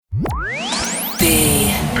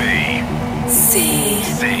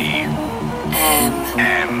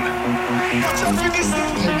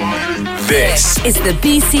This is the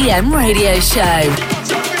BCM Radio Show.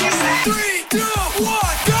 3, 2, 1,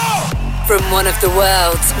 go! From one of the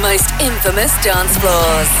world's most infamous dance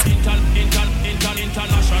floors.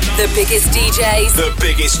 The biggest DJs. The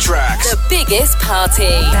biggest tracks. The biggest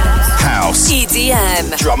party. House.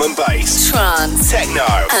 EDM. Drum and bass. Trance. Techno.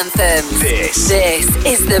 Anthems. This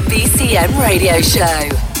is the BCM Radio Show.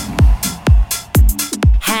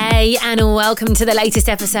 Hey, and welcome to the latest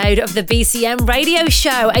episode of the BCM Radio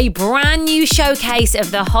Show, a brand new showcase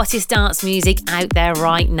of the hottest dance music out there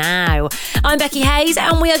right now. I'm Becky Hayes,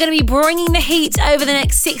 and we are going to be bringing the heat over the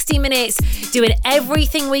next 60 minutes, doing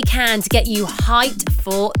everything we can to get you hyped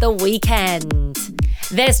for the weekend.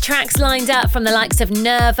 There's tracks lined up from the likes of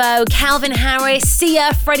Nervo, Calvin Harris,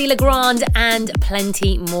 Sia, Freddie Legrand, and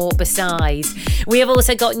plenty more besides. We have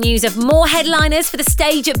also got news of more headliners for the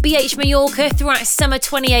stage at BH Mallorca throughout summer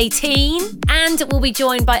 2018. And we'll be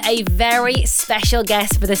joined by a very special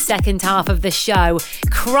guest for the second half of the show.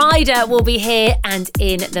 Kryder will be here and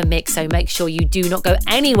in the mix, so make sure you do not go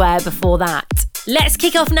anywhere before that. Let's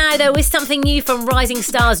kick off now, though, with something new from rising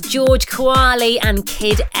stars George Kouali and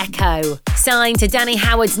Kid Echo. Signed to Danny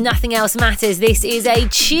Howard's Nothing Else Matters, this is a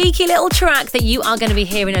cheeky little track that you are going to be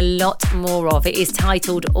hearing a lot more of. It is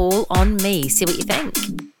titled All On Me. See what you think.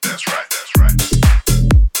 That's right, that's right.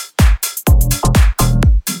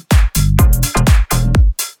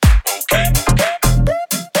 Okay.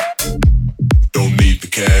 Don't need the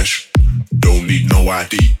cash, don't need no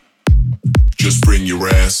ID. Just bring your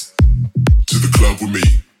ass to the club with me.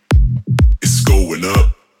 It's going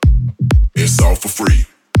up, it's all for free.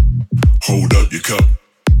 Hold up your cup,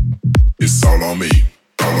 it's all on me,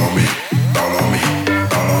 all on me, all on me,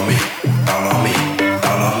 all on me, all on me,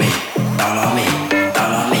 all on me, all on me,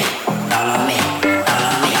 all on me, all on me, all on me, all on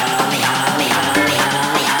me, all on me, all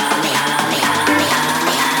on me, all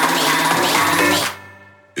on me.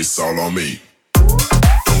 It's all on me.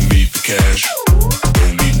 Don't need the cash,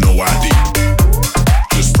 don't need no ID.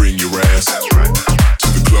 Just bring your ass to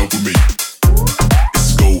the club with me.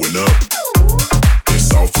 It's going up,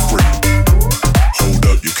 it's all for free. Hold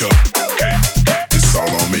up your cup, it's all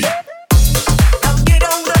on me. Now get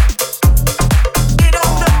on up, get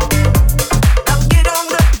on up, now get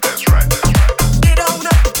on up. That's right, that's right. Get on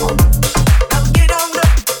up, now get on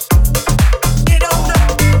up, get on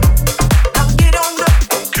up, now get on up.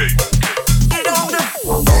 Okay, get on up.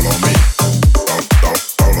 All on me,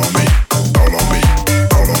 all on me, all on me.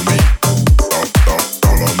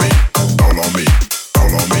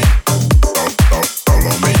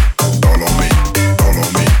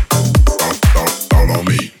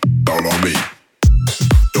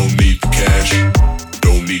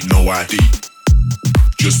 ID.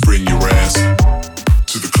 Just bring your ass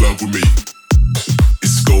to the club with me.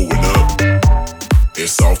 It's going up,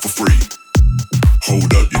 it's all for free.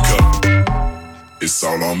 Hold up your cup, it's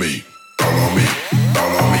all on me, all on me,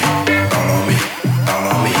 all on me, all on me, all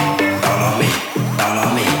on me, all on me, all on me, all on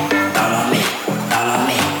me, all on me, all on me, all on me,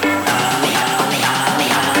 all on me,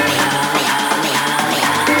 all on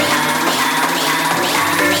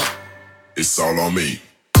me. It's all on me.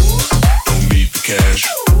 Don't need the cash.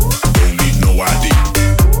 No ID.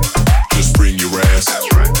 Just bring your ass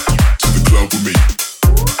to the club with me.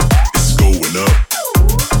 It's going up,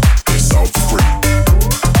 it's all for free.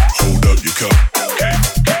 Hold up your cup,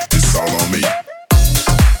 it's all on me.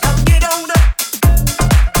 Now get on up,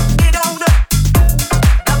 get on up,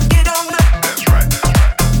 now get on up. That's right, that's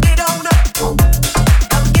right. Get on up,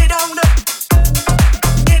 now get on up,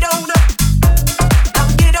 get on up, now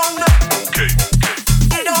get on up. Okay,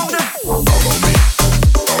 get on up. All on me.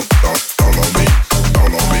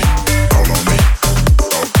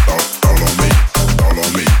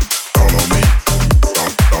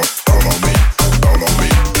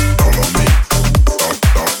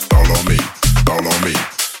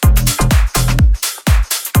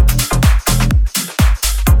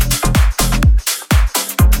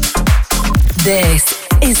 This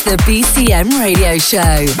is the BCM Radio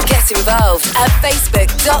Show. Get involved at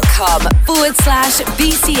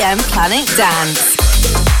facebook.com/BCM Planet Dance.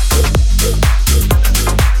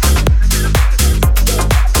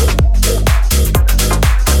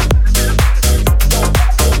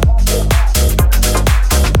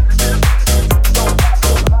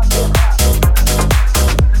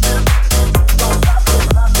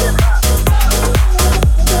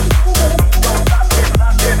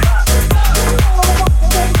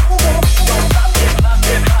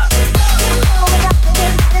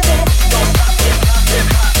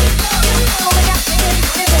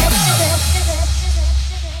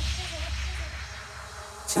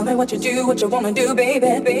 Tell me what you do, what you wanna do, baby,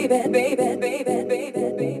 baby, baby, baby, baby,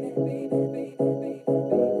 baby, baby.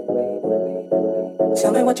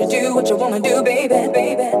 Tell me what you do, what you wanna do, baby,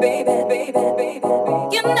 baby, baby, baby, baby.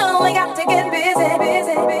 You know we got to get busy,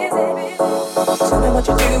 busy, busy, busy. Tell me what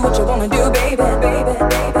you do, what you wanna do, baby, baby,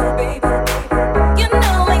 baby, baby. You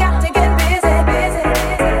know we got to get busy, busy,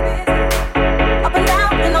 busy, busy. Up and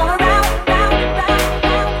down and all around, round, round,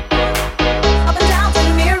 round. Up and down,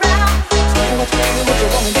 turn me around. Tell me what you do, what you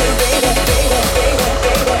wanna do, baby, baby, baby,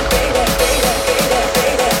 baby, baby, baby, baby, baby,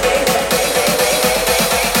 baby, baby.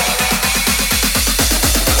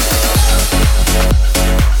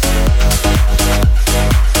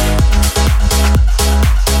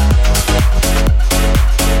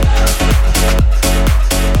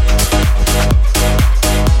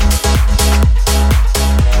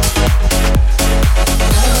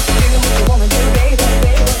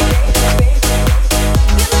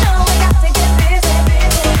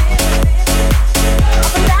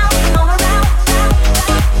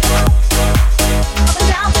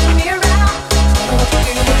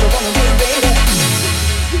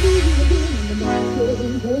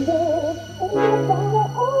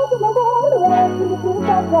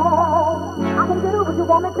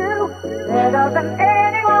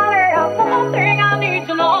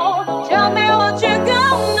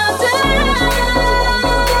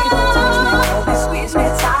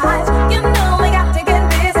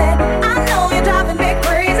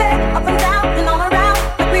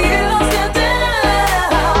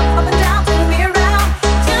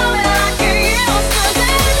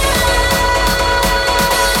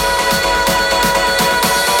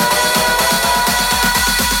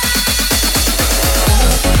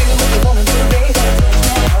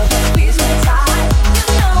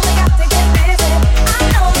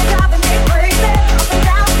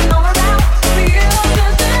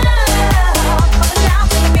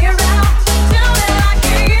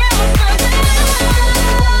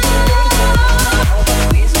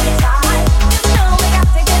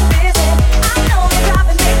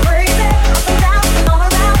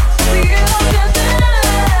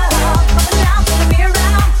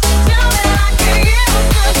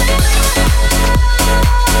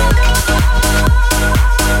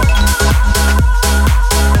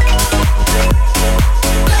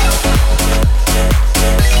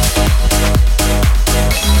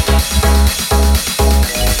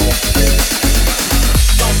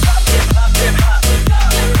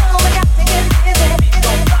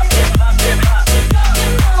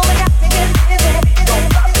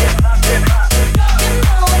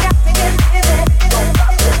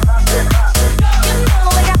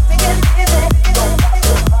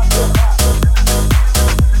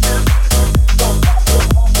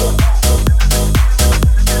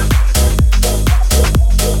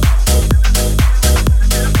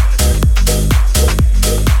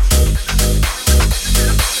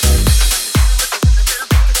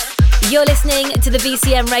 To the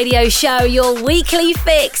BCM Radio Show, your weekly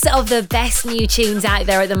fix of the best new tunes out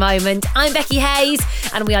there at the moment. I'm Becky Hayes,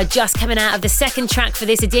 and we are just coming out of the second track for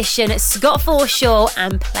this edition, Scott Forshaw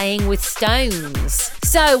and Playing with Stones.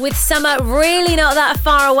 So, with summer really not that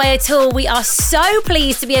far away at all, we are so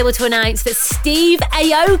pleased to be able to announce that Steve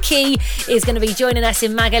Aoki is going to be joining us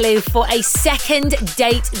in Magaluf for a second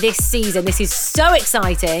date this season. This is so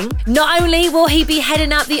exciting. Not only will he be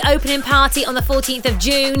heading up the opening party on the 14th of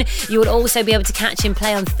June, you will also be able to catch him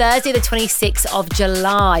play on Thursday the 26th of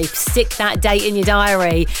July. Stick that date in your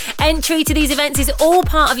diary. Entry to these events is all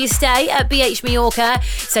part of your stay at BH Mallorca,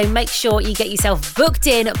 so make sure you get yourself booked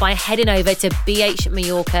in by heading over to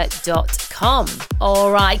bhmallorca.com.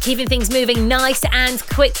 Alright, keeping things moving nice and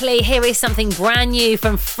quickly, here is something brand new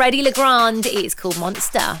from Freddie Legrand. It's called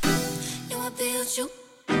Monster. You I built you,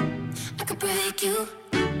 I could break you,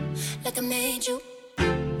 like I made you,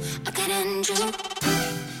 I could end you.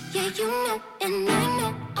 Yeah, you know, and I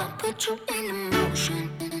know, I'll put you in motion.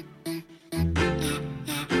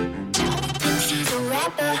 She's a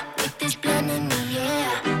rapper with this blend in the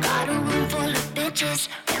air. Got a room full of bitches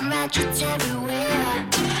and ratchets everywhere.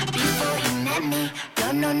 Before you met me,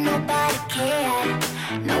 no, nobody cared.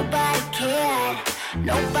 Nobody cared.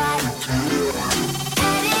 Nobody cared.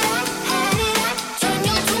 Had it up, turn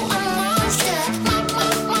you to a monster.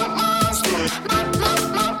 Monster.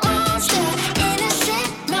 Monster. Innocent,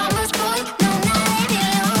 mama's boy, no, not any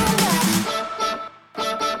longer.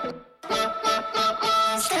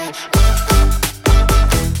 Monster.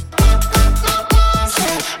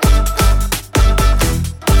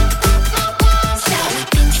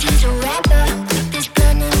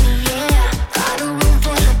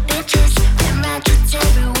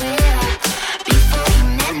 Everywhere.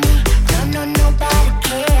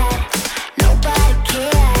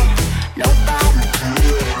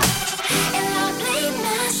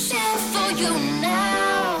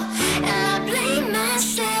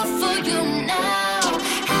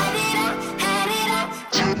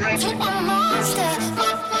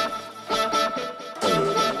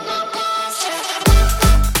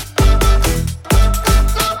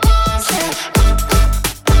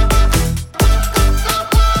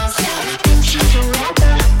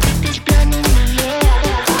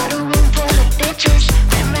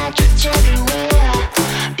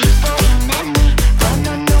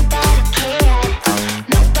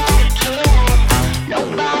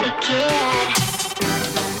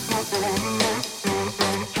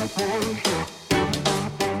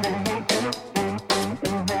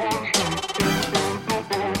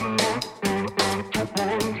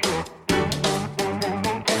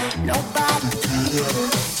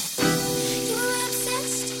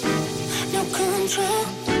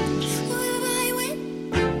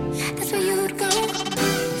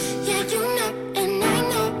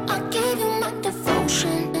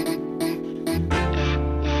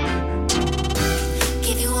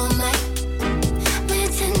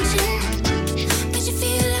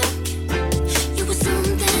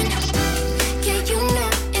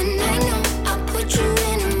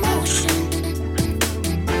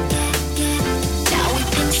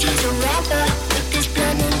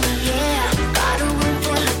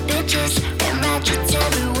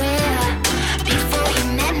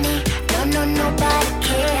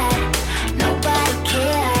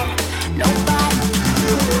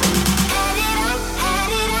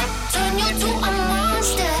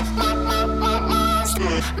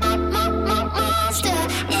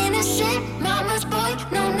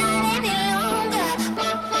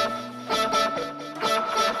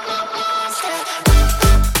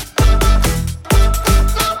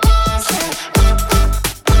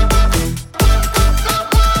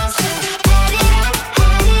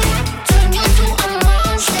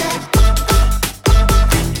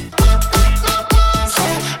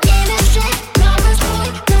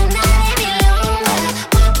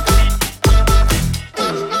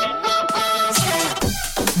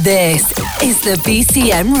 This is the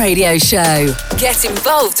BCM Radio Show. Get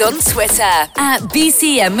involved on Twitter at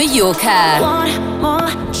BCM Mallorca. One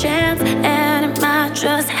more chance and it might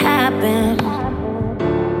just happen.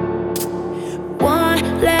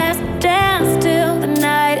 One last dance till the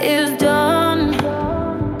night is done.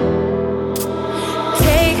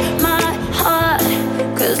 Take my heart,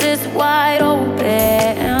 'cause it's wide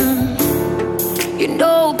open. You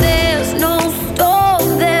know there's no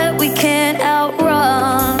storm that we can't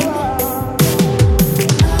outrun.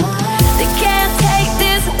 They can't take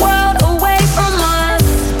this world away from us,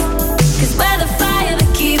 'cause we're the fire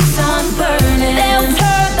that keeps on burning.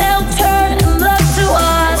 They'll turn and look to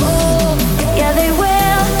us. Oh, yeah they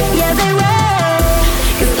will, yeah they will.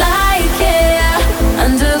 'Cause like yeah,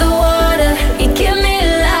 under the water, you give me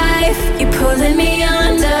life. You're pulling me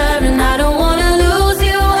under, and I don't wanna lose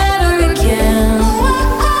you ever again.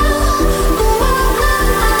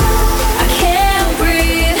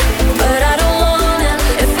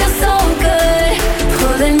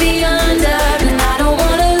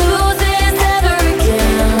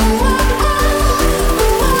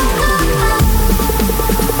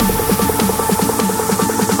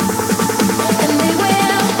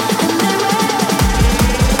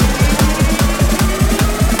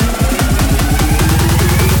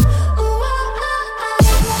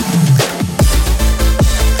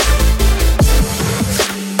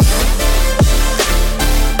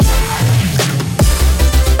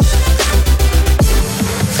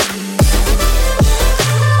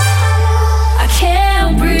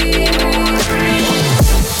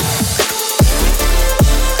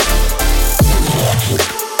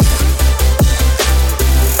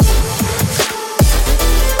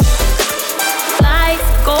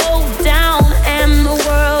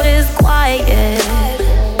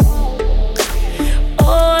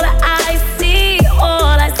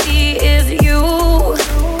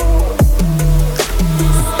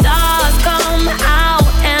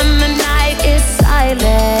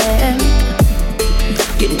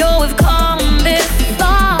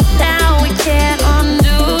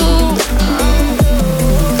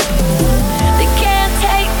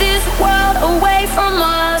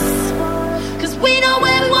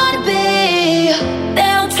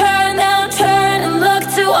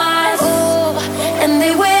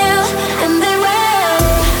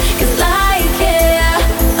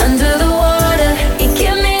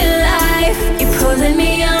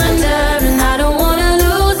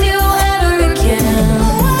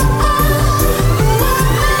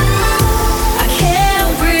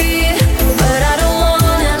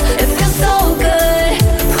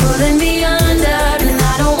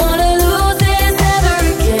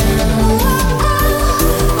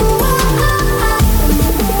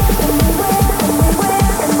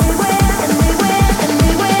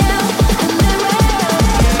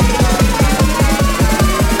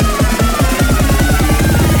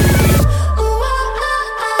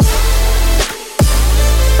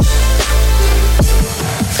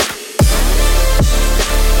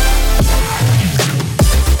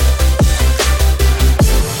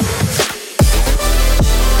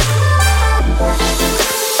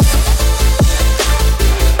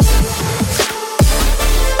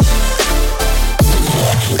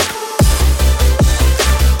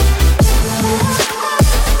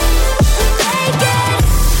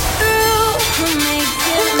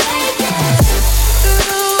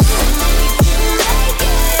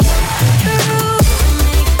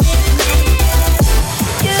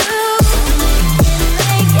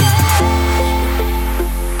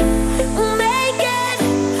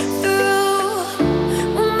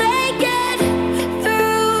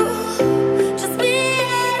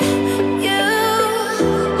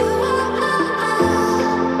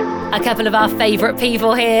 A couple of our favourite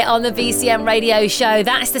people here on the BCM radio show.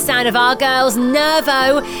 That's the sound of our girls,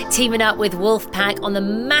 Nervo, teaming up with Wolfpack on the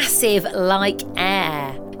massive Like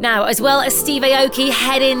Air. Now, as well as Steve Aoki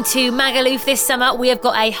heading to Magaluf this summer, we have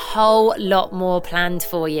got a whole lot more planned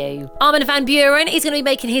for you. Armin van Buuren is going to be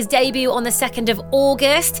making his debut on the 2nd of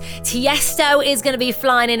August. Tiesto is going to be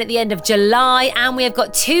flying in at the end of July, and we have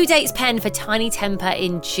got 2 dates penned for Tiny Temper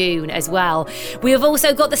in June as well. We have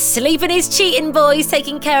also got the Sleeping is Cheating boys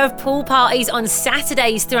taking care of pool parties on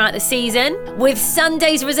Saturdays throughout the season, with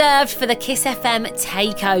Sundays reserved for the Kiss FM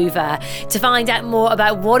takeover. To find out more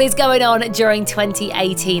about what is going on during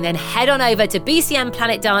 2018, then head on over to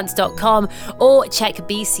bcmplanetdance.com or check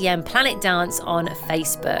BCM Planet Dance on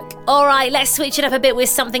Facebook. All right, let's switch it up a bit with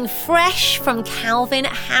something fresh from Calvin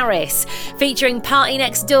Harris. Featuring Party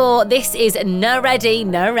Next Door, this is No Ready,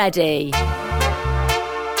 No Ready.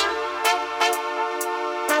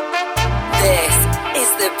 This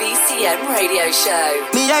is the BCM radio show.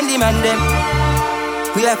 Me and the man them,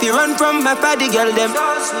 we have to run from my party girl them.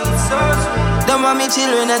 Don't want me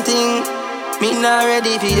children and thing. Me not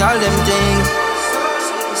ready for all them things.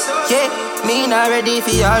 Yeah, me not ready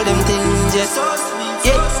for all them things yet.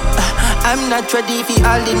 Yeah, I'm not ready for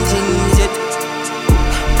all them things yet.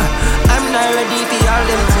 I'm not ready for all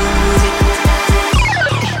them things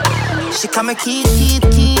yet. She call me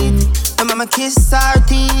Keith. My mama kiss her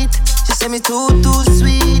teeth. She say me too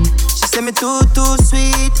sweet. She say me too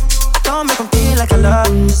sweet. Don't make me feel like I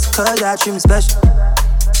love you just cause I treat me special.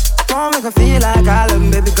 Don't make me feel like I love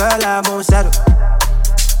you, baby girl, I won't settle.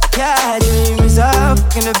 Yeah, I dream is up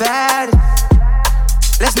in the bed.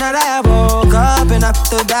 Last night I woke up and I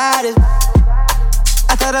felt bad.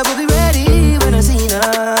 I thought I would be ready when I seen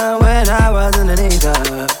her, when I was underneath her.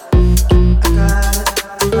 I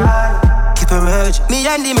gotta keep her urging. Me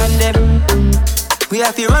and the man them, we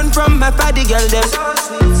have to run from my party girl them.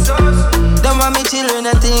 Don't want me children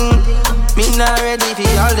and thing. Me not ready for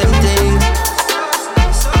all them things.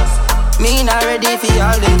 Me not ready for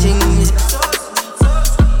all them things.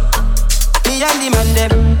 Me and the man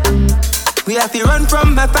them, we have to run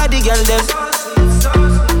from my party girl them.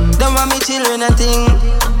 Don't want me children and thing.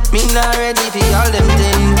 Me not ready for all them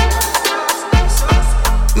things.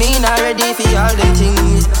 Me not ready for all them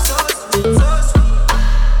things.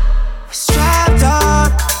 Strapped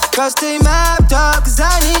up, cause they mapped up. Cause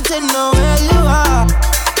I need to know where you are.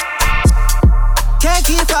 Can't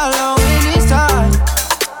keep following this time.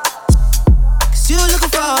 You looking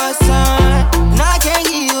for a sign, and I can't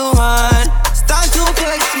give you one. It's time to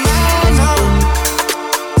flex man on.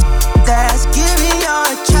 Let's give me your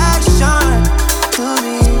attraction to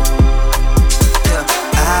me. Yeah,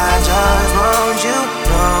 I just want you,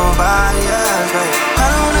 nobody else, babe. I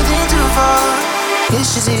don't wanna think too far.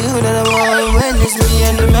 It's just you that I want when it's me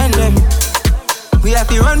and the man them. We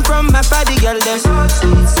have to run from my party girl them.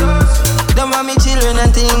 Don't want me children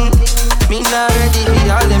and thing. Me not ready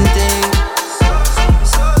for all them things.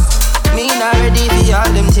 Me not ready for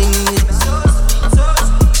all them things.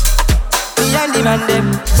 Me and the man them,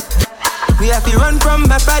 we have to run from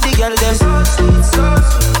my party girl them.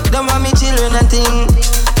 Don't want me children and thing.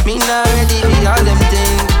 Me not ready for all them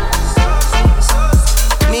things.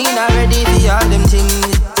 Me not ready for all them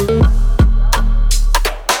things.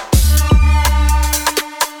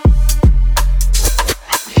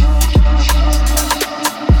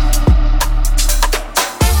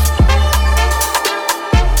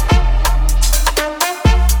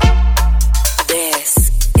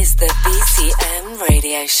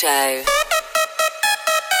 Show.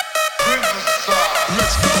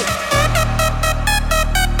 Let's go.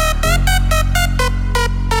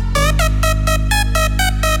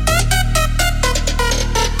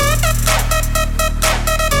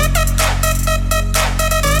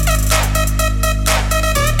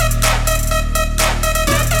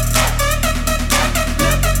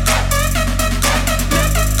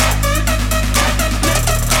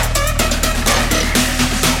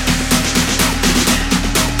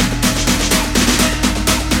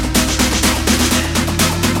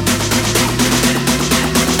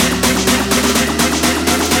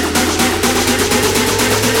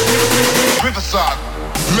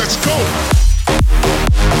 Let's go.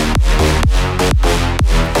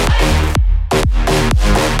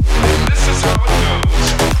 This is how it goes.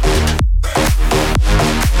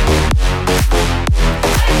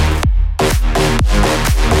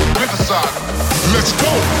 Riverside, let's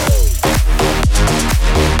go.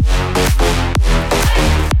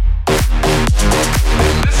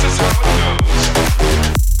 This is how it goes.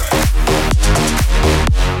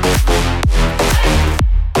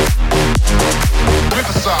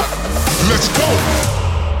 Riverside, let's go.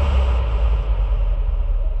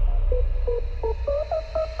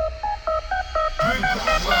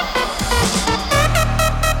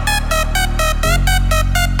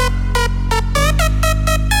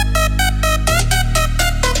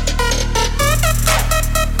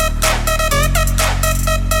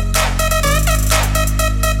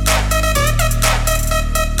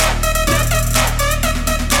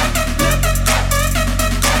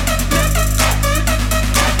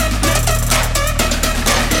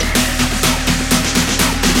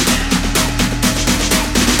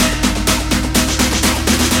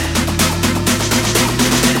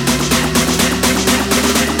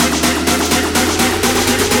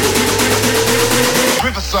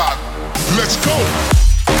 Riverside, let's go.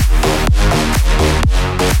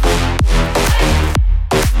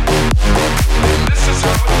 This is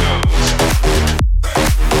how it goes.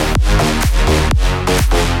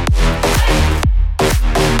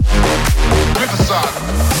 Riverside,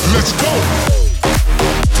 let's go.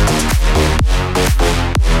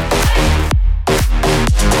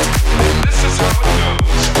 This is how it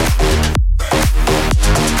goes.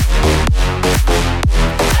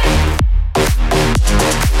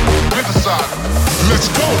 Riverside, let's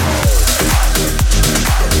go.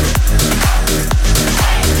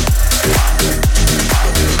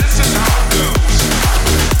 This is how it goes.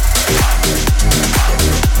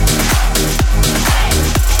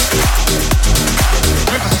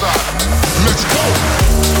 Riverside, let's go.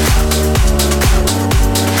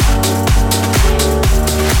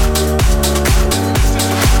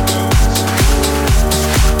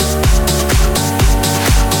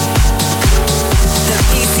 The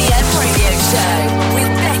BCM Radio Show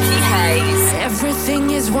with Becky Hayes. Everything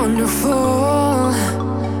is wonderful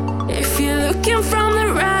if you're looking from the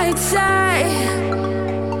right side.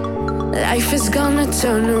 Life is gonna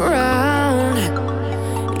turn around.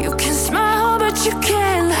 You can smile, but you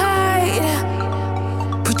can't hide.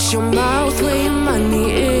 Put your mouth where your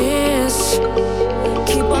money is.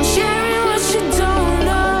 Keep on sharing what you don't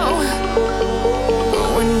know.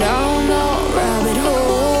 Going down a rabbit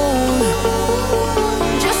hole.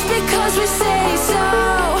 Just because we say so,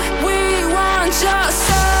 we want your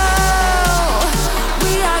soul.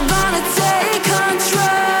 We are gonna take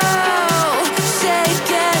control,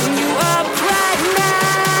 shaking you up right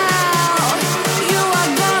now. You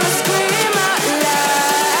are gonna scream out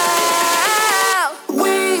loud.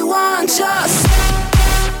 We want your soul.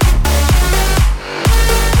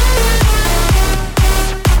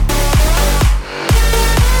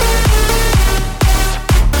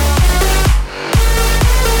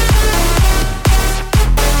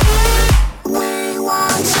 We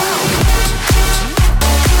want you.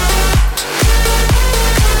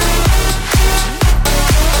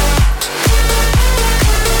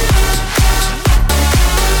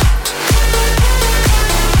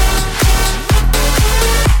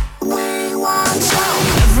 We want you.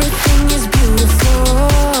 Everything is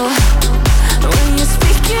beautiful when you're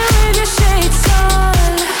speaking with your shades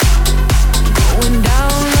on. Going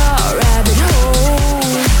down a rabbit hole.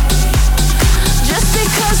 Just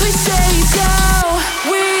because we say so,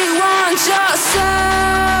 we want your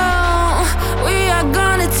soul. We are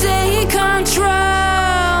gonna take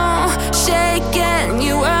control, shaking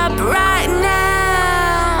you up right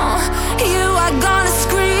now. You are gonna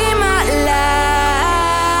scream out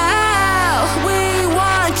loud. We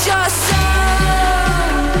want your soul.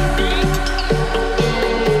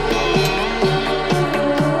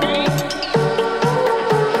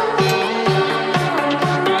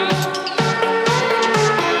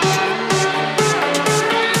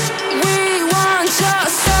 We want your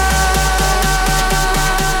soul.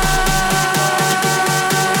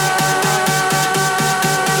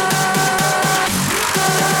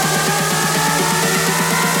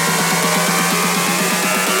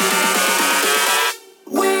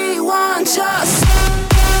 We want your soul.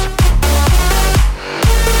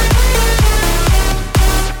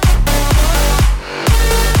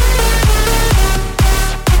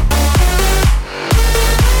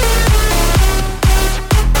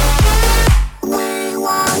 We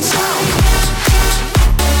want you.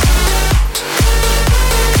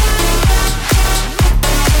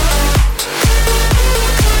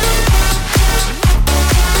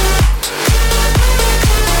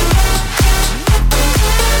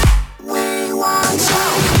 We want you.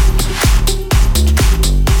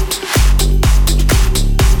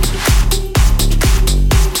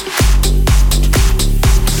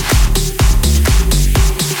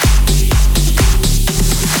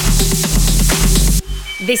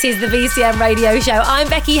 This is the VCM Radio Show. I'm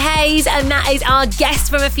Becky Hayes, and that is our guest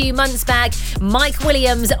from a few months back, Mike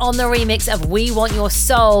Williams, on the remix of We Want Your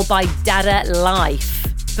Soul by Dada Life.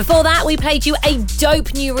 Before that, we played you a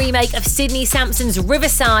dope new remake of Sydney Sampson's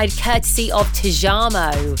Riverside, courtesy of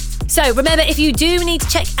Tajamo. So remember, if you do need to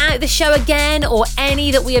check out the show again or any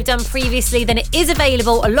that we have done previously, then it is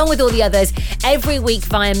available along with all the others every week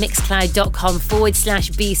via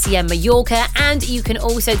mixcloud.com/BCM Mallorca, and you can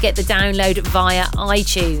also get the download via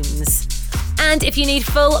iTunes. And if you need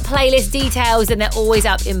full playlist details, then they're always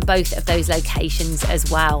up in both of those locations as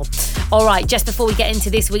well. All right, just before we get into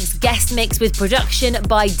this week's guest mix with production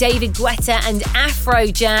by David Guetta and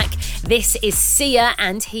Afrojack, this is Sia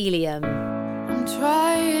and Helium. I'm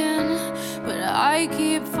trying, but I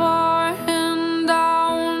keep falling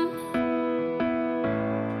down.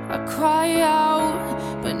 I cry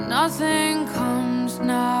out, but nothing comes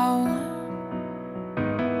now.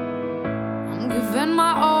 I'm giving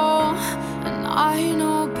my all, and I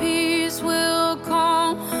know peace will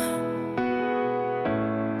come.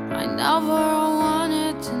 I never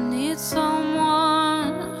wanted to need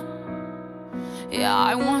someone. Yeah,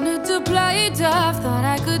 I wanted to play tough, thought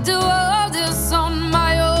I could do all this on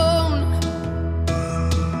my own.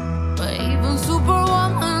 But even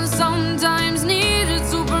Superwoman sometimes needed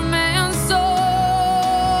Superman, so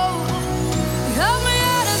help me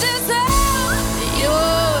out of this hell.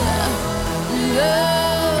 Your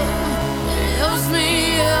love lifts me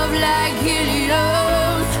up like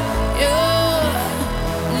helium. Your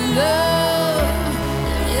love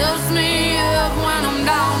lifts me up when I'm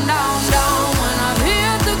down, down, down. When I've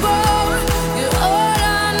hit the ground, you're all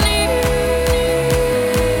I need.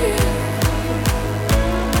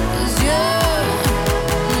 'Cause your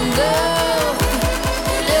love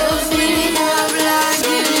lifts me up like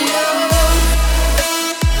helium.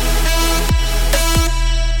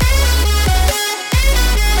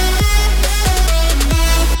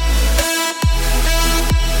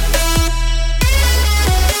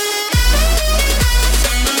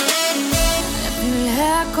 If you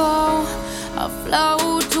let go, I'll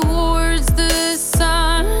float towards the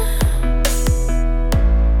sun.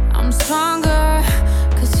 I'm stronger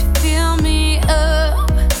 'cause you fill me up.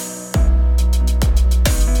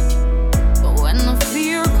 But when the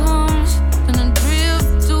fear comes, then I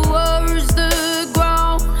drift towards the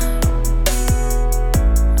ground.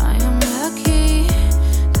 I am lucky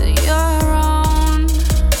that you're around.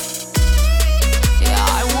 Yeah,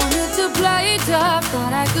 I wanted to play tough,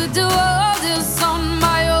 thought I could do all this on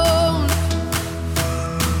my own.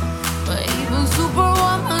 But even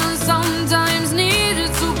Superwoman sometimes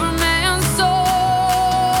needed Superman, so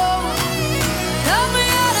help me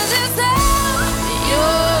out of this hell.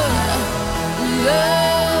 Your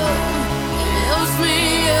love lifts me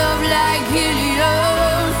up like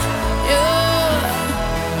helium. Your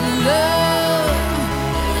love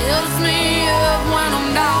lifts me up when I'm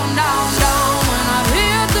down, down, down. When I've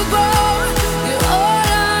hit the ground, you're all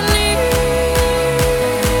I need.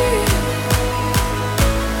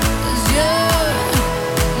 'Cause your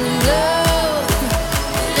love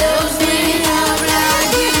lifts me up like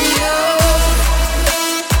helium.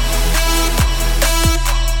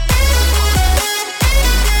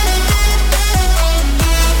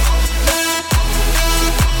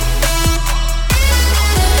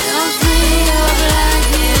 Lifts me up like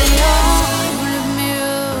helium. You lift me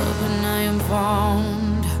up when I am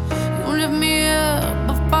found. You lift me up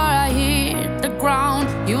before I hit the ground.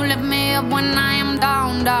 You lift me up when I am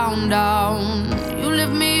down, down, down. You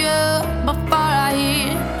lift me up before I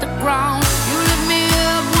hit the ground. You lift me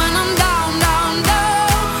up when I'm down, down,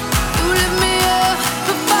 down. You lift me up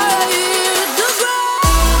before I hit the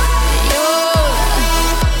ground. Your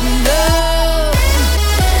love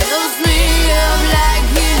lifts me up like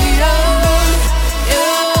helium.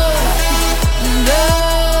 Your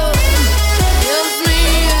love lifts me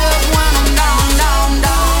up when I'm down, down,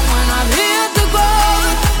 down. When I've hit the ground,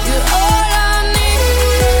 you're all I need.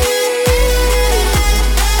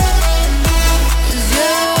 'Cause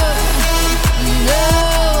your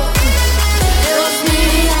love lifts me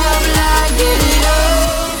up like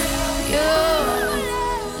helium. Your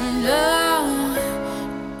love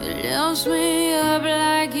lifts me up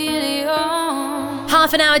like helium.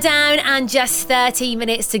 Half an hour down and just 30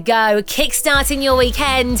 minutes to go. Kickstarting your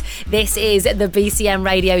weekend. This is the BCM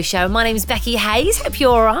Radio Show. My name's Becky Hayes. Hope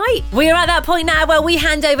you're all right. We're at that point now where we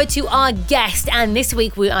hand over to our guest. And this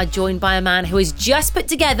week we are joined by a man who has just put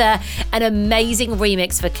together an amazing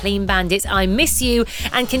remix for Clean Bandit's I Miss You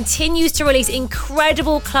and continues to release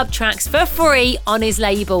incredible club tracks for free on his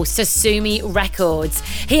label, Sasumi Records.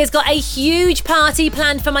 He has got a huge party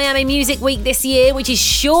planned for Miami Music Week this year, which is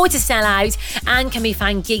sure to sell out and can be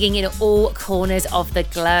found gigging in all corners of the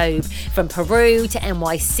globe, from Peru to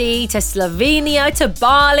NYC to Slovenia to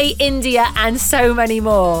Bali, India, and so many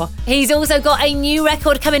more. He's also got a new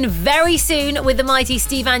record coming very soon with the mighty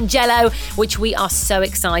Steve Angello, which we are so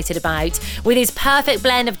excited about. With his perfect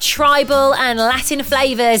blend of tribal and Latin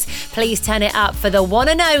flavours, please turn it up for the one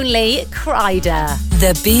and only Kryder.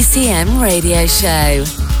 The BCM Radio Show.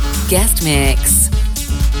 Guest mix.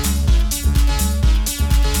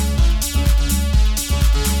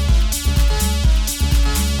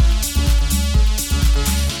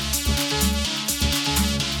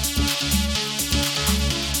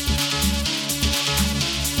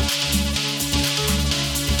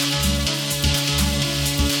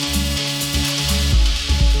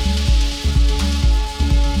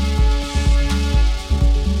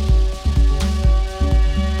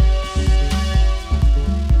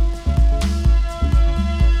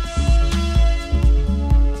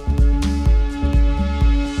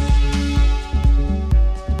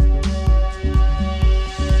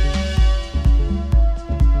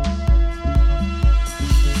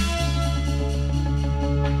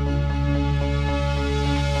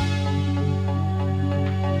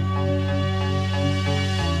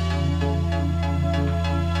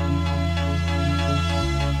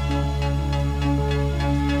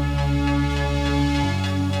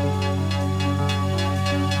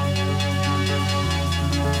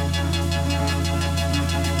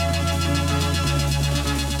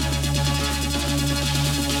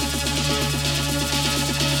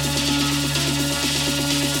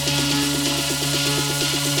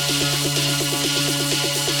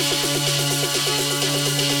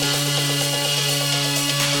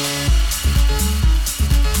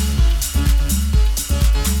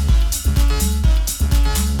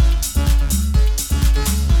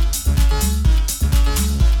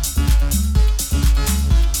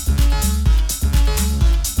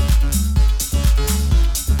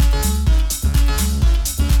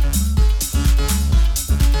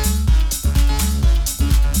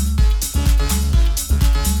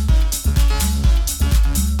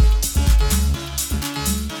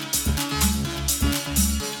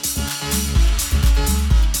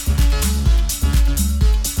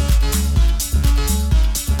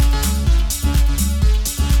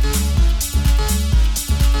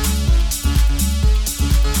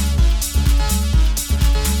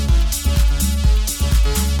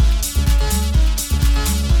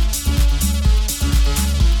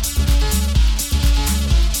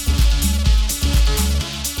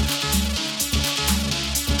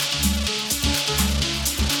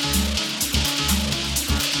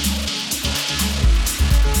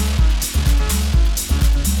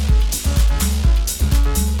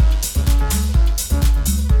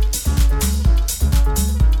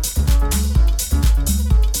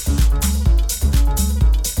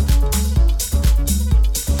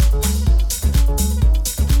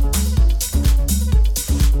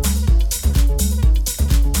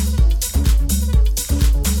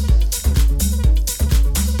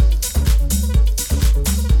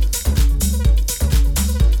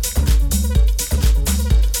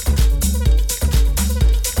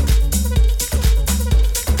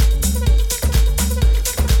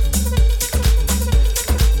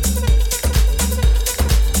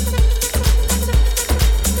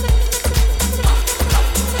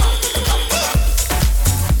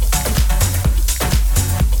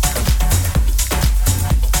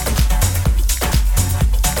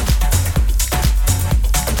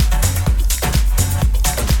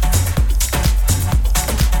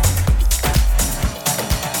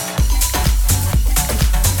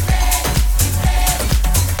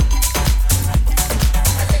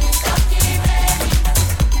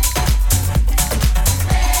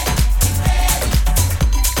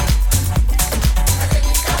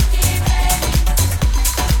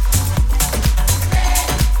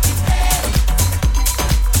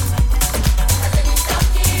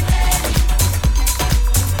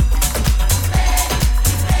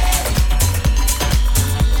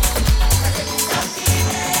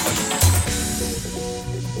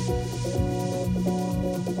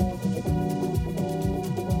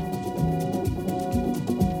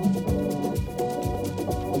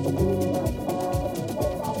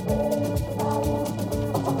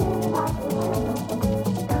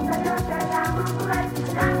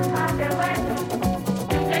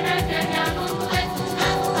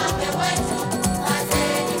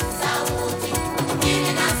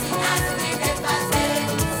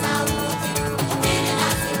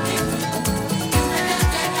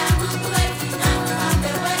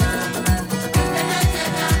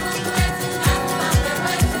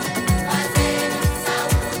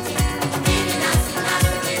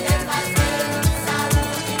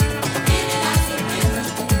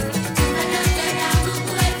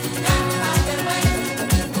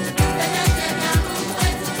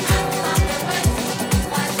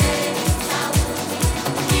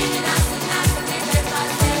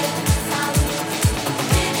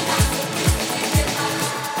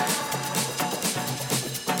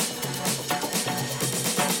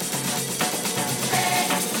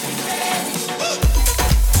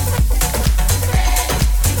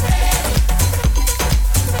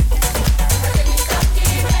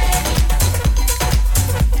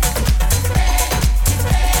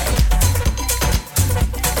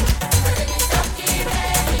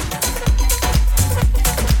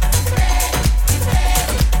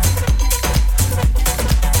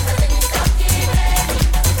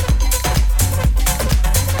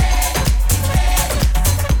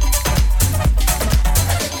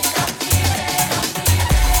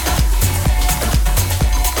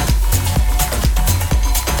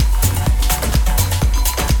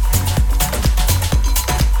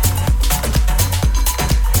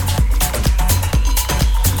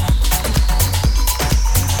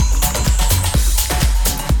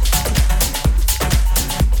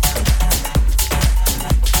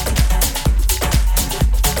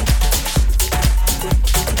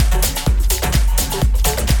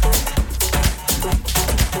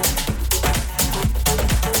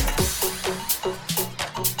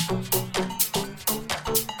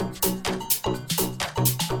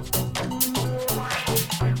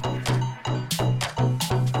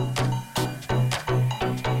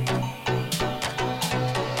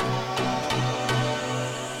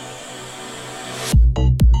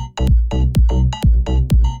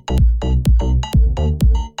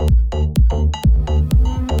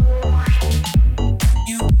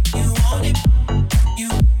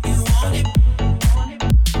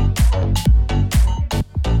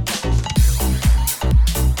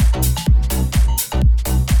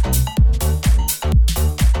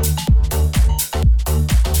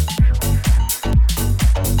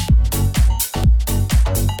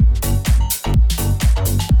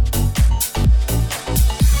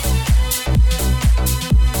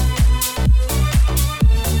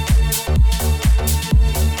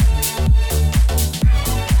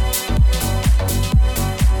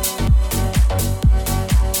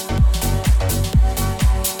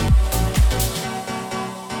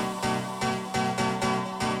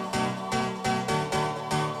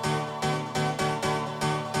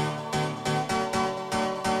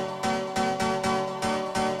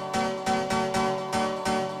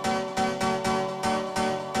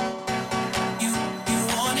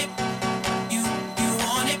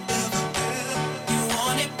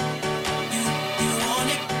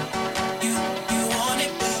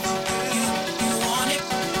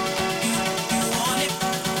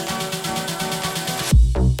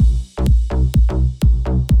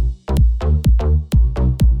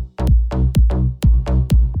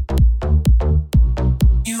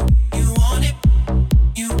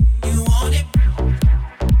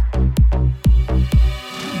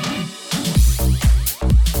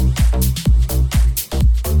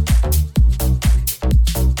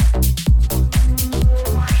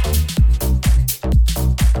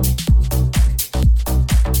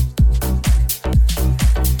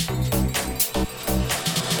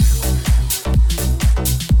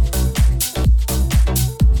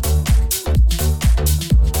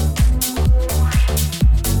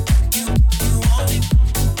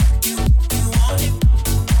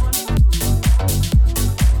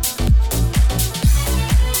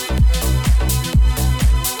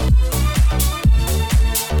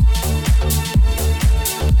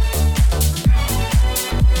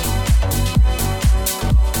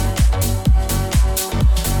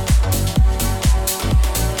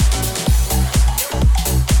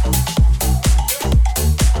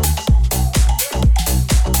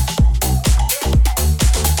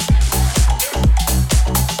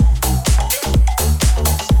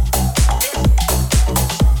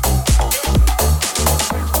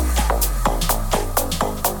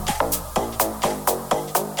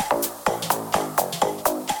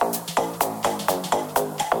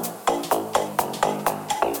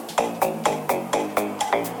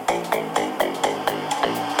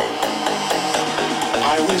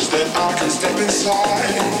 wish that I could step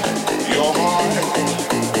inside your heart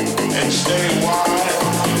and stay wild.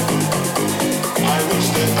 I wish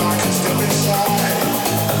that I could step inside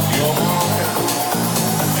your heart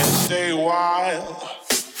and stay wild.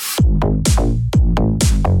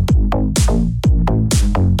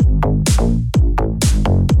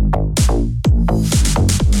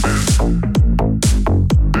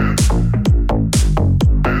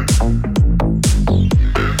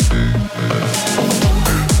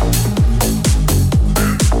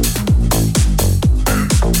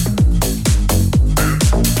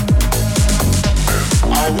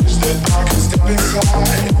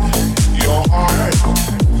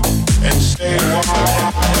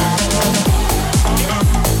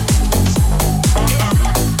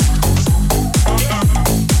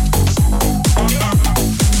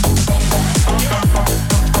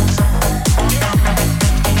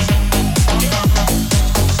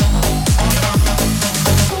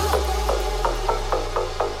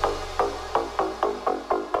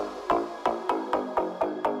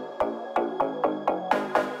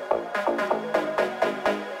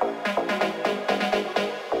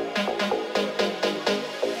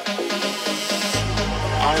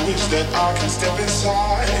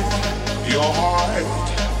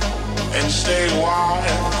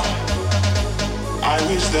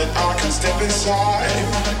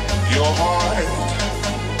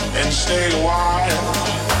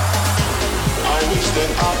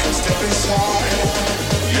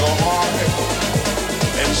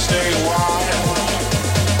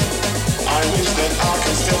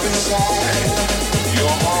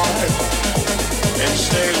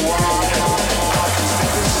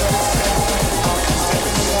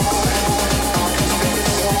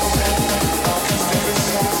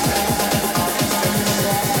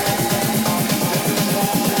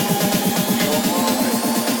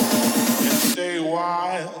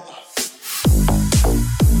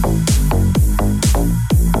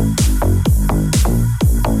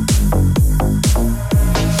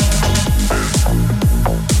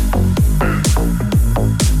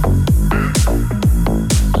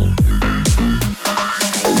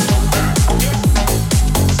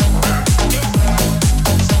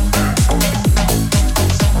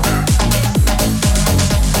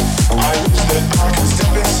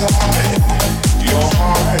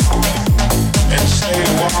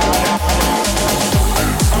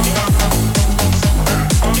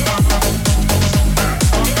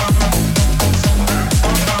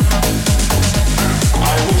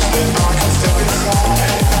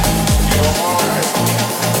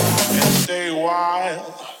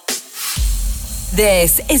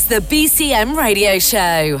 This is the BCM Radio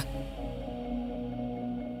Show.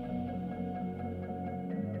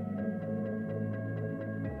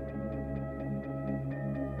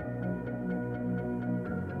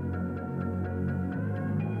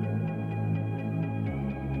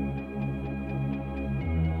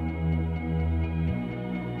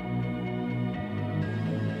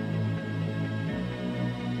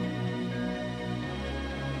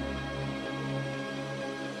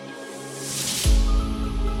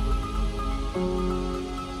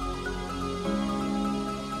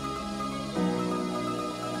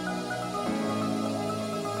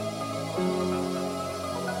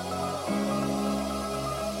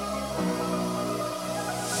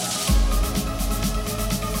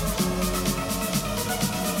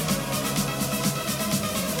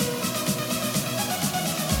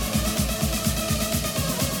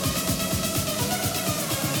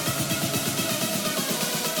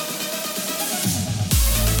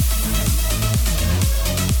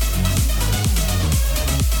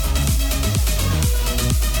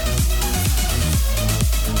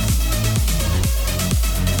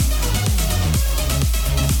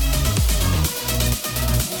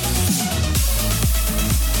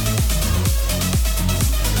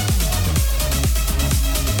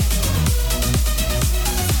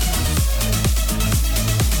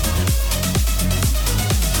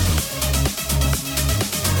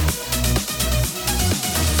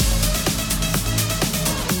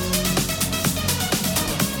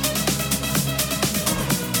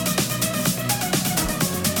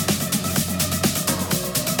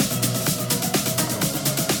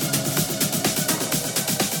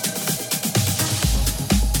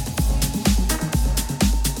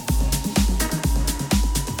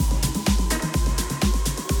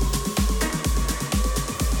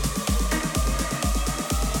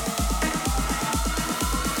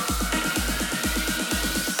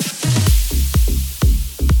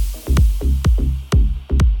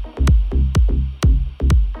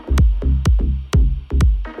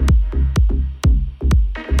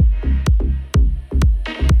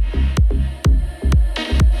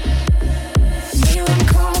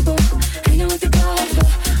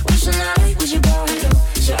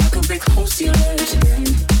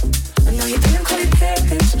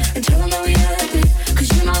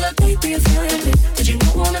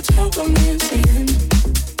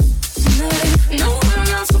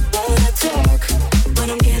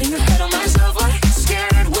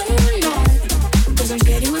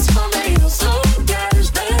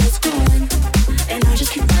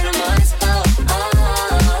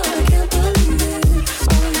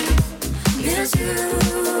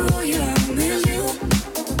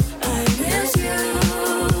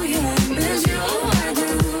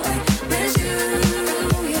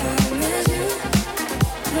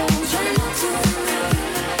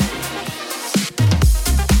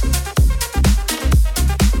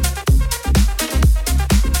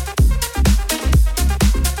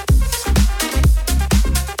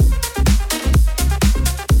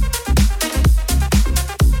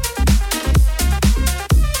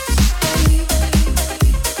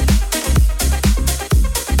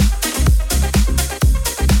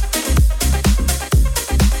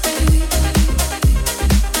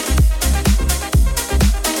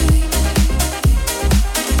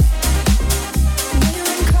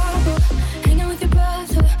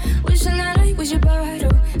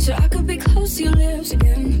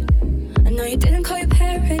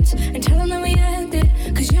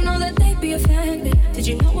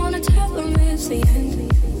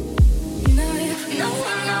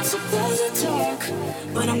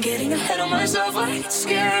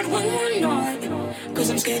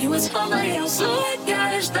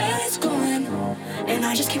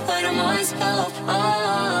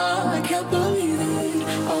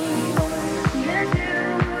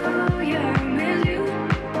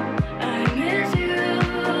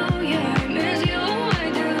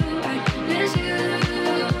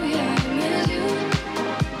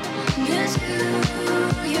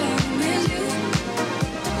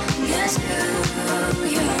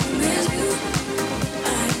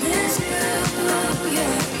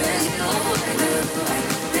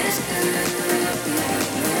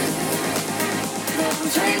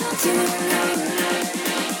 Try not to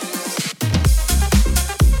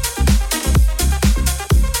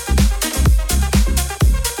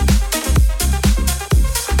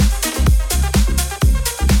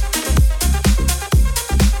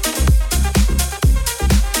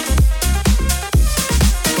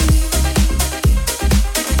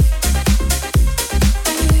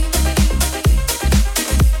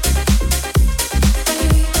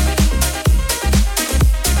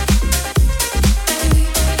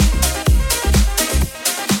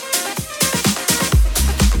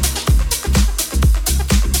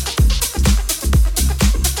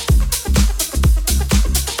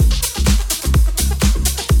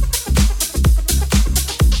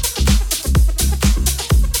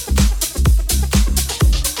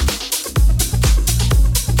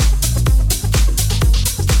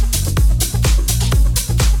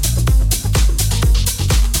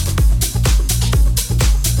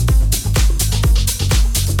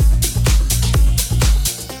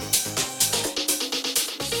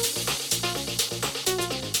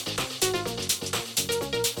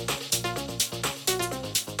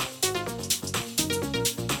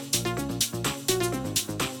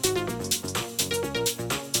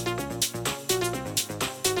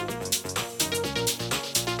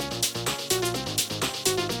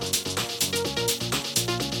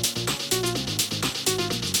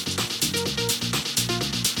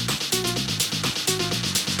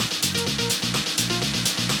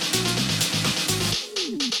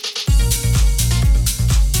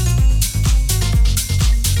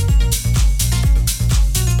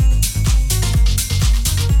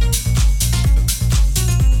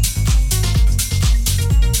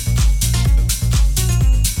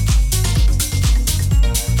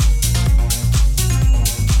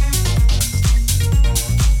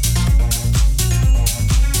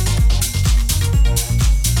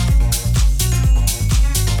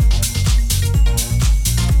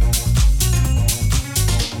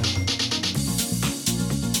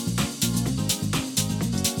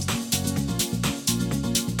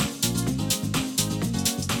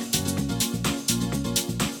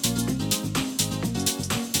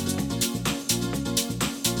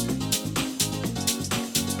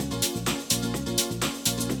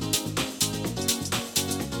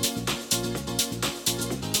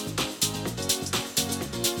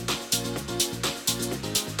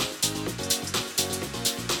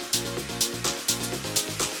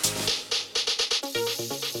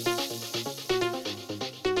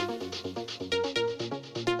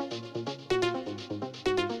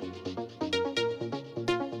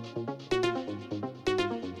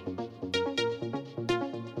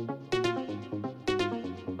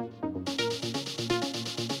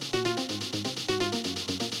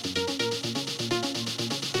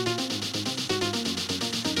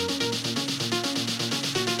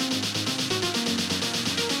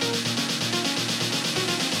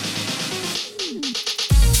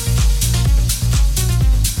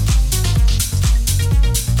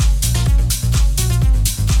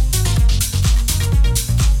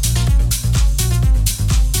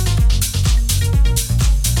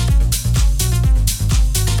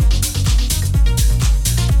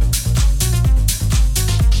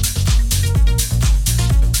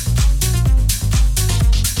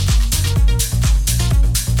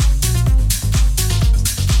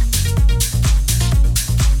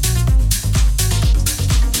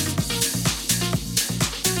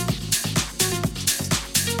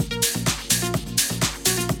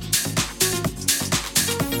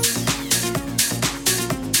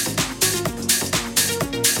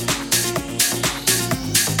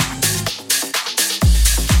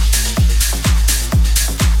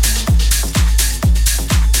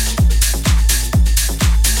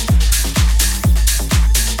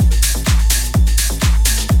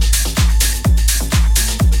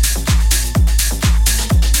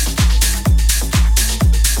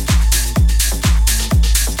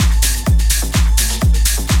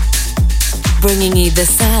the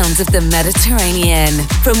sounds of the Mediterranean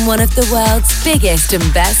from one of the world's biggest and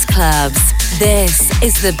best clubs. This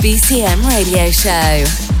is the BCM Radio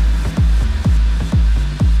Show.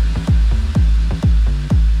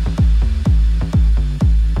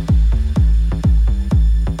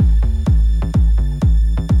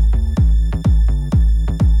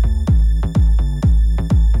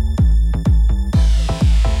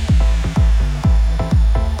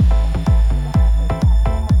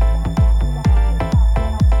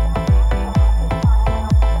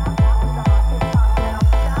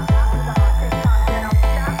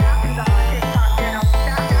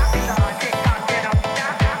 Stop.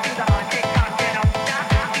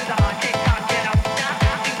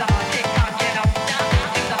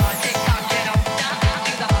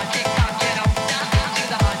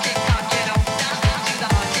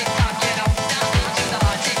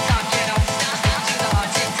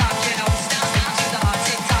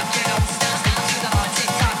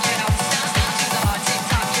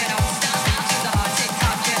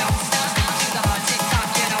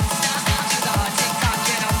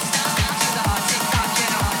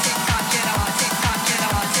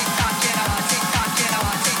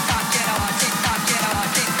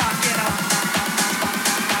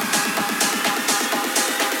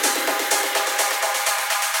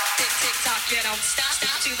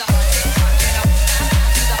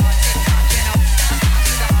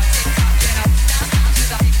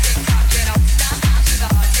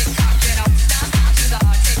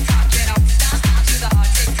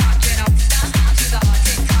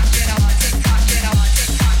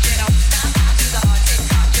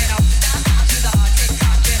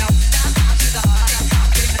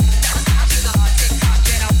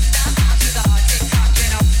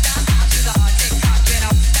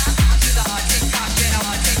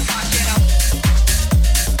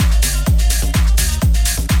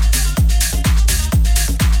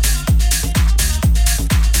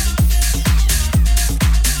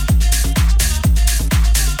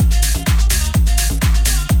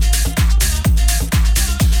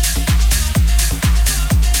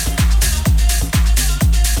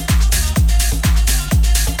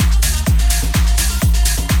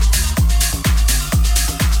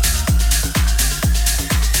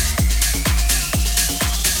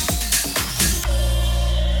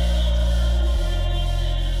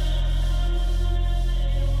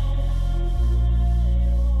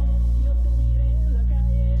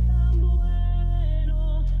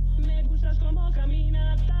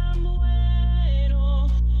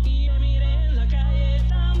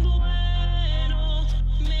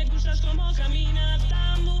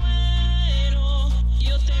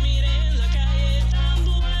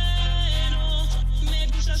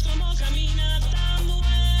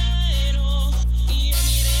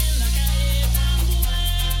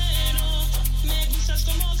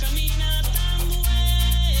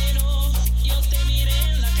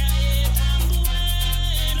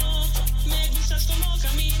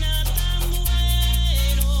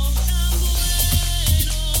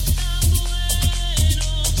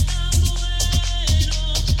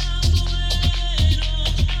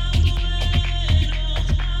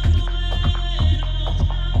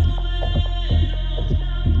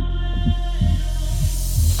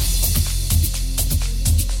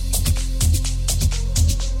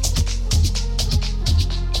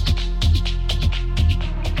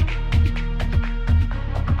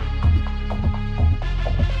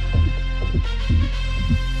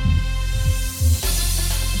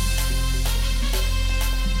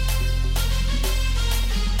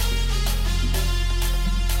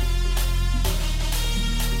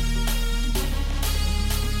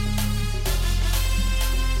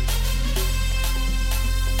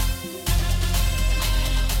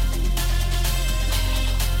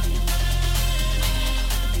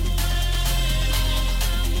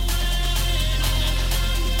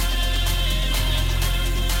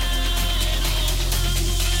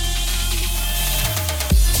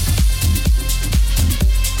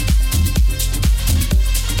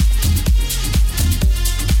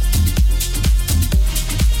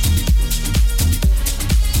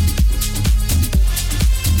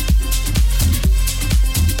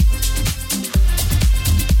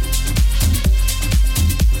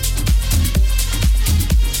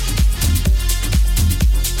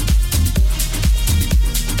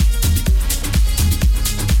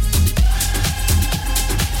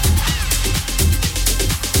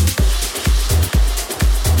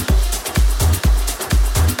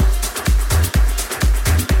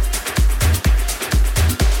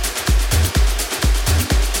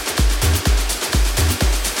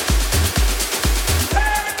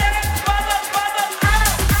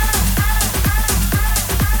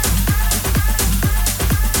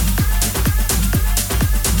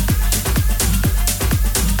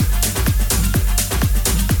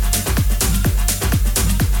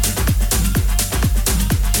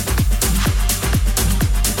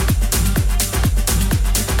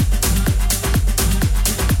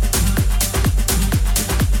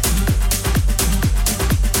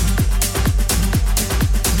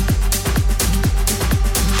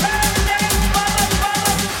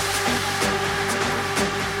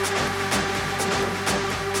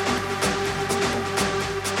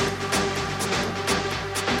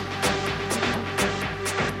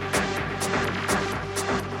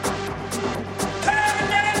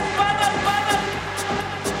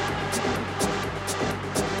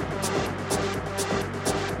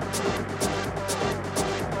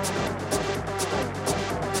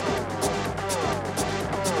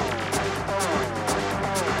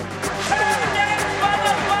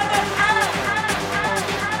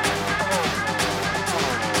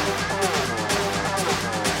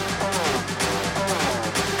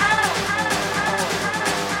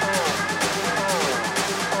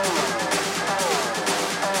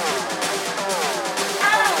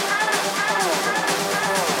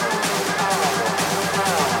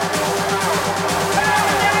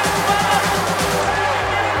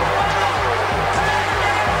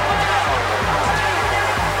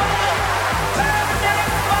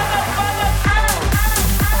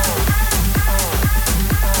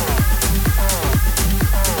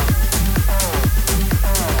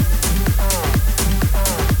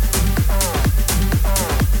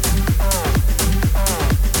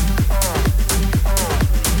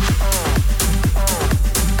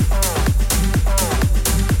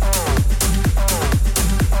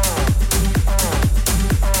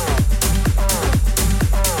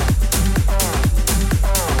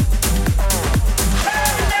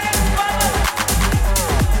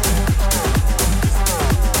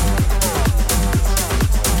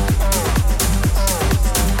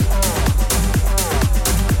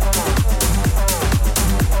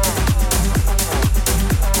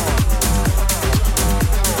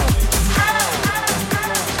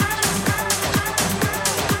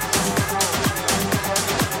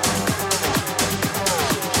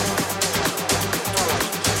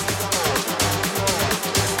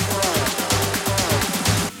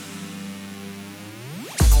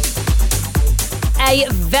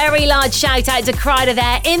 Very large shout out to Kryder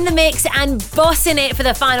there in the mix and bossing it for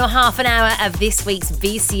the final half an hour of this week's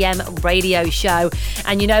BCM radio show.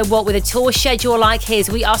 And you know what? With a tour schedule like his,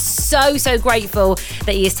 we are so grateful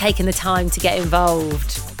that he has taken the time to get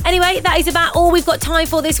involved. Anyway, that is about all we've got time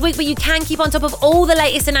for this week, but you can keep on top of all the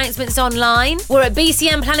latest announcements online. We're at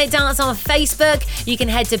BCM Planet Dance on Facebook. You can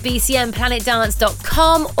head to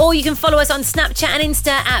bcmplanetdance.com, or you can follow us on Snapchat and Insta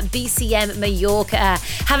at BCM Mallorca.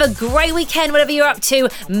 Have a great weekend, whatever you're up to.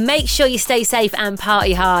 Make sure you stay safe and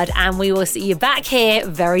party hard, and we will see you back here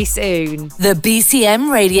very soon. The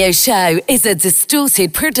BCM Radio Show is a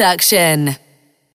Distorted production.